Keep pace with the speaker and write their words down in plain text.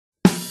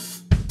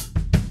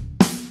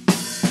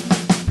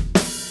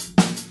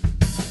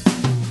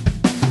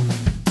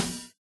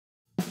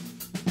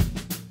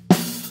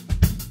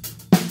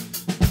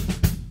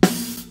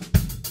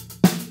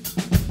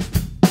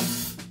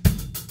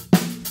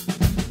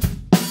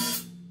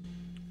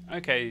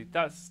Okay,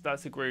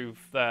 that's a groove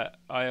that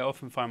I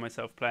often find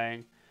myself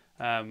playing,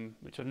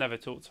 which I've never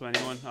taught to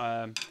anyone.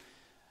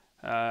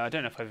 I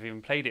don't know if I've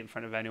even played it in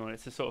front of anyone.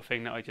 It's the sort of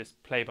thing that I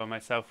just play by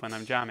myself when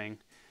I'm jamming.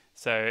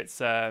 So it's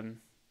a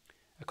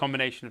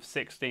combination of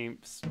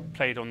sixteenths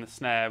played on the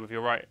snare with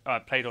your right,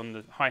 played on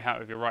the hi-hat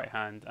with your right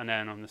hand, and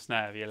then on the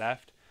snare with your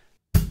left.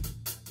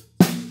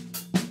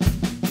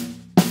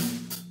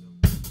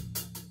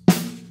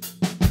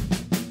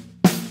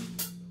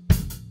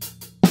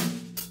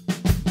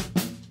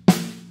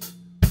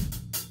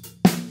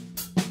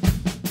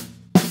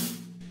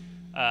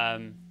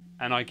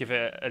 And I give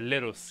it a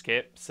little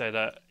skip so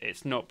that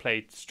it's not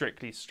played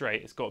strictly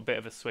straight, it's got a bit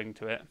of a swing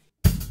to it.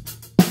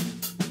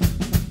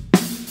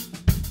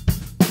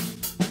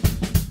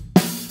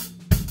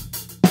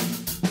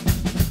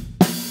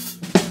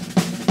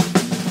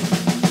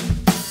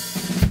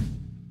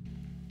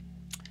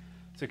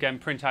 So again,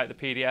 print out the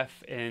PDF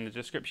in the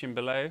description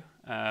below,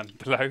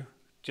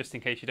 just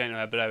in case you don't know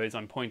where below is,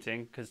 I'm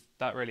pointing, because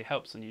that really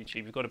helps on YouTube.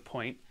 You've got to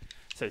point.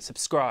 So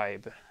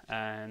subscribe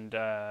and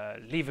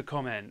leave a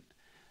comment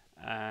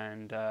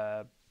and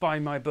buy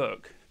my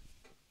book.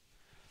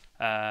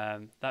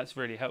 That's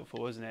really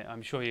helpful, isn't it?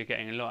 I'm sure you're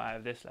getting a lot out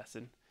of this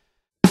lesson.